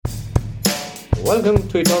Welcome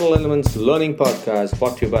to Eternal Elements Learning Podcast,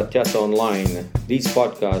 brought to you by Atyasa Online. These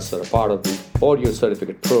podcasts are a part of the audio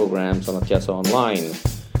certificate programs on Atyasa Online.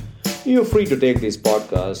 You're free to take these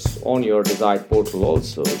podcasts on your desired portal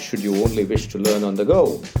also, should you only wish to learn on the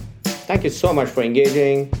go. Thank you so much for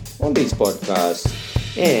engaging on these podcasts,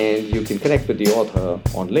 and you can connect with the author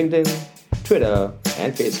on LinkedIn, Twitter,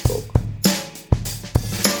 and Facebook.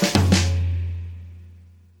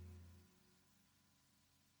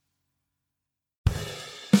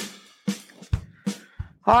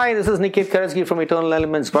 Hi, this is Niket Karajagi from Eternal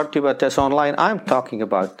Elements, brought to you by Atyasa Online. I'm talking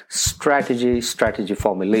about strategy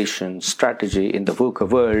formulation, strategy in the VUCA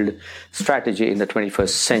world, strategy in the 21st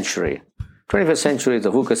century. 21st century is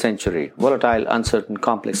the VUCA century, volatile, uncertain,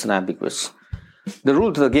 complex, and ambiguous. The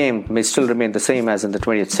rules of the game may still remain the same as in the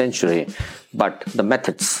 20th century, but the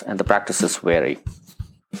methods and the practices vary.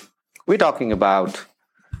 We're talking about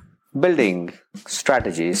building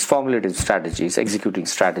strategies, formulating strategies, executing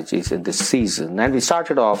strategies in this season. And we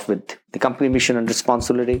started off with the company mission and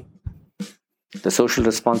responsibility, the social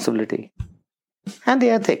responsibility, and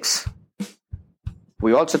the ethics.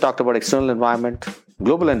 We also talked about external environment,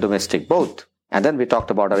 global and domestic, both. And then we talked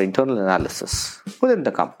about our internal analysis within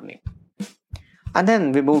the company. And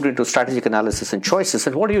then we moved into strategic analysis and choices.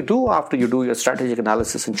 And what do you do after you do your strategic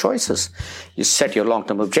analysis and choices? You set your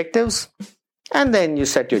long-term objectives, and then you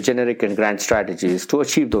set your generic and grand strategies to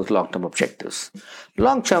achieve those long-term objectives.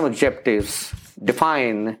 Long-term objectives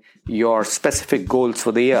define your specific goals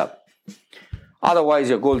for the year. Otherwise,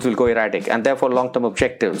 your goals will go erratic, and therefore long-term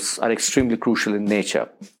objectives are extremely crucial in nature.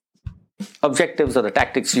 Objectives are the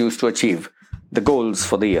tactics used to achieve the goals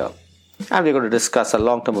for the year. And we're going to discuss our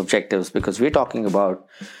long-term objectives because we're talking about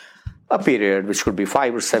a period which could be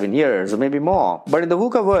 5 or 7 years or maybe more. But in the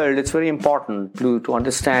VUCA world, it's very important to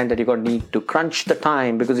understand that you're going to need to crunch the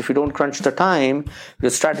time, because if you don't crunch the time,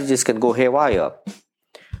 your strategies can go haywire.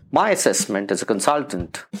 My assessment as a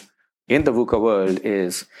consultant in the VUCA world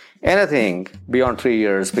is anything beyond 3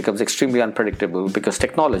 years becomes extremely unpredictable because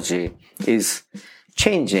technology is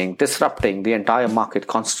changing, disrupting the entire market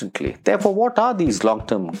constantly. Therefore, what are these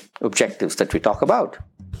long-term objectives that we talk about?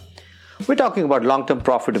 We're talking about long-term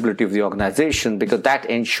profitability of the organization because that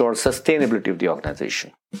ensures sustainability of the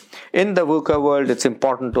organization. In the VUCA world, it's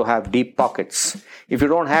important to have deep pockets. If you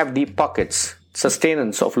don't have deep pockets,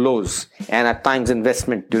 sustenance of lows and at times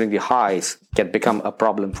investment during the highs can become a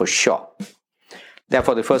problem for sure.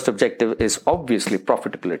 Therefore, the first objective is obviously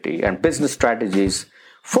profitability, and business strategies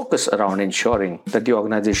focus around ensuring that the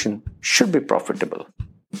organization should be profitable.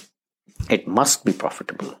 It must be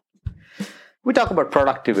profitable. We talk about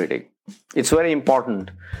productivity. It's very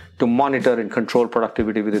important to monitor and control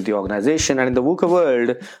productivity within the organization. And in the VUCA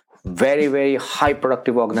world, very, very high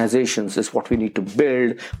productive organizations is what we need to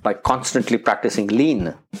build by constantly practicing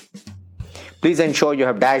lean. Please ensure you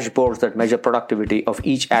have dashboards that measure productivity of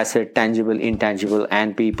each asset, tangible, intangible,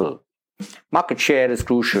 and people. Market share is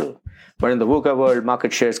crucial. But in the VUCA world,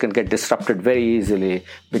 market shares can get disrupted very easily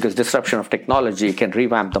because disruption of technology can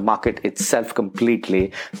revamp the market itself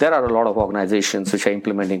completely. There are a lot of organizations which are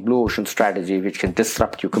implementing blue ocean strategy which can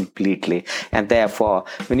disrupt you completely. And therefore,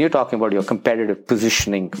 when you're talking about your competitive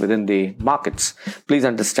positioning within the markets, please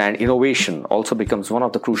understand innovation also becomes one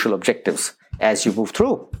of the crucial objectives as you move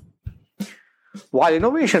through. While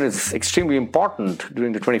innovation is extremely important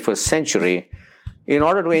during the 21st century, in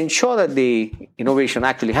order to ensure that the innovation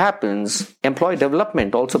actually happens, employee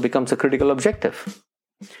development also becomes a critical objective.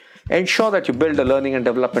 Ensure that you build a learning and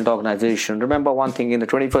development organization. Remember one thing, in the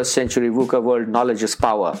 21st century VUCA world, knowledge is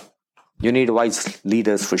power. You need wise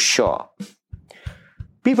leaders for sure.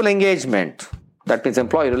 People engagement, that means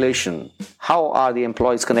employee relation. How are the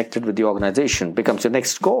employees connected with the organization becomes your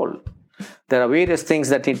next goal. There are various things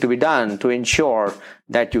that need to be done to ensure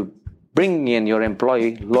that you bring in your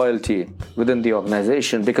employee loyalty within the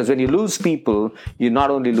organization, because when you lose people, you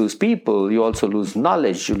not only lose people, you also lose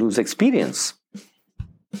knowledge, you lose experience.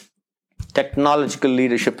 Technological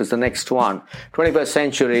leadership is the next one. 21st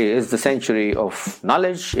century is the century of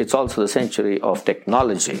knowledge. It's also the century of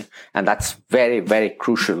technology. And that's very, very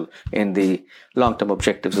crucial in the long-term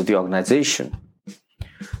objectives of the organization.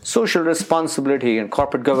 Social responsibility and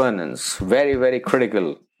corporate governance, very, very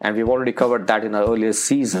critical. And we've already covered that in our earlier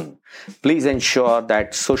season. Please ensure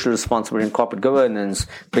that social responsibility and corporate governance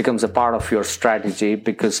becomes a part of your strategy,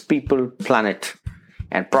 because people, planet,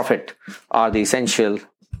 and profit are the essential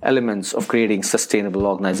elements of creating sustainable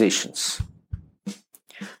organizations.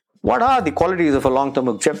 What are the qualities of a long-term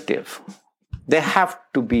objective? They have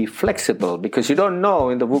to be flexible, because you don't know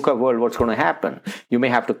in the VUCA world what's going to happen. You may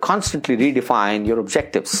have to constantly redefine your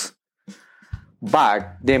objectives.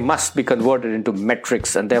 but they must be converted into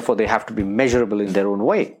metrics, and therefore they have to be measurable in their own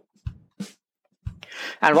way.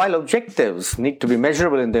 And while objectives need to be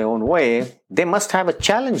measurable in their own way, they must have a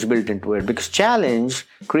challenge built into it, because challenge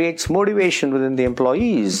creates motivation within the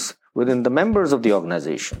employees, within the members of the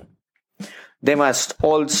organization. They must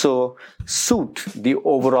also suit the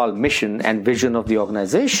overall mission and vision of the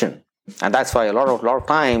organization. And that's why a lot of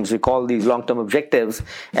times we call these long-term objectives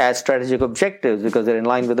as strategic objectives, because they're in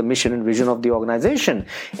line with the mission and vision of the organization.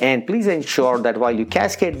 And please ensure that while you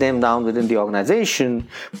cascade them down within the organization,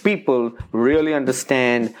 people really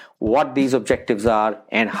understand what these objectives are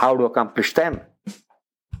and how to accomplish them.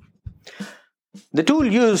 The tool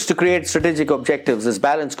used to create strategic objectives is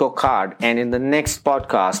Balanced Scorecard, and in the next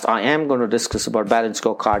podcast, I am going to discuss about Balanced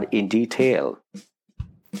Scorecard in detail.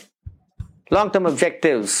 Long-term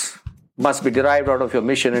objectives must be derived out of your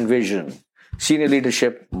mission and vision. Senior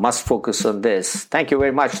leadership must focus on this. Thank you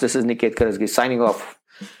very much. This is Niket Karajagi signing off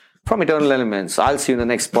from Eternal Elements. I'll see you in the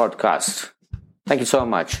next podcast. Thank you so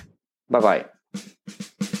much. Bye-bye.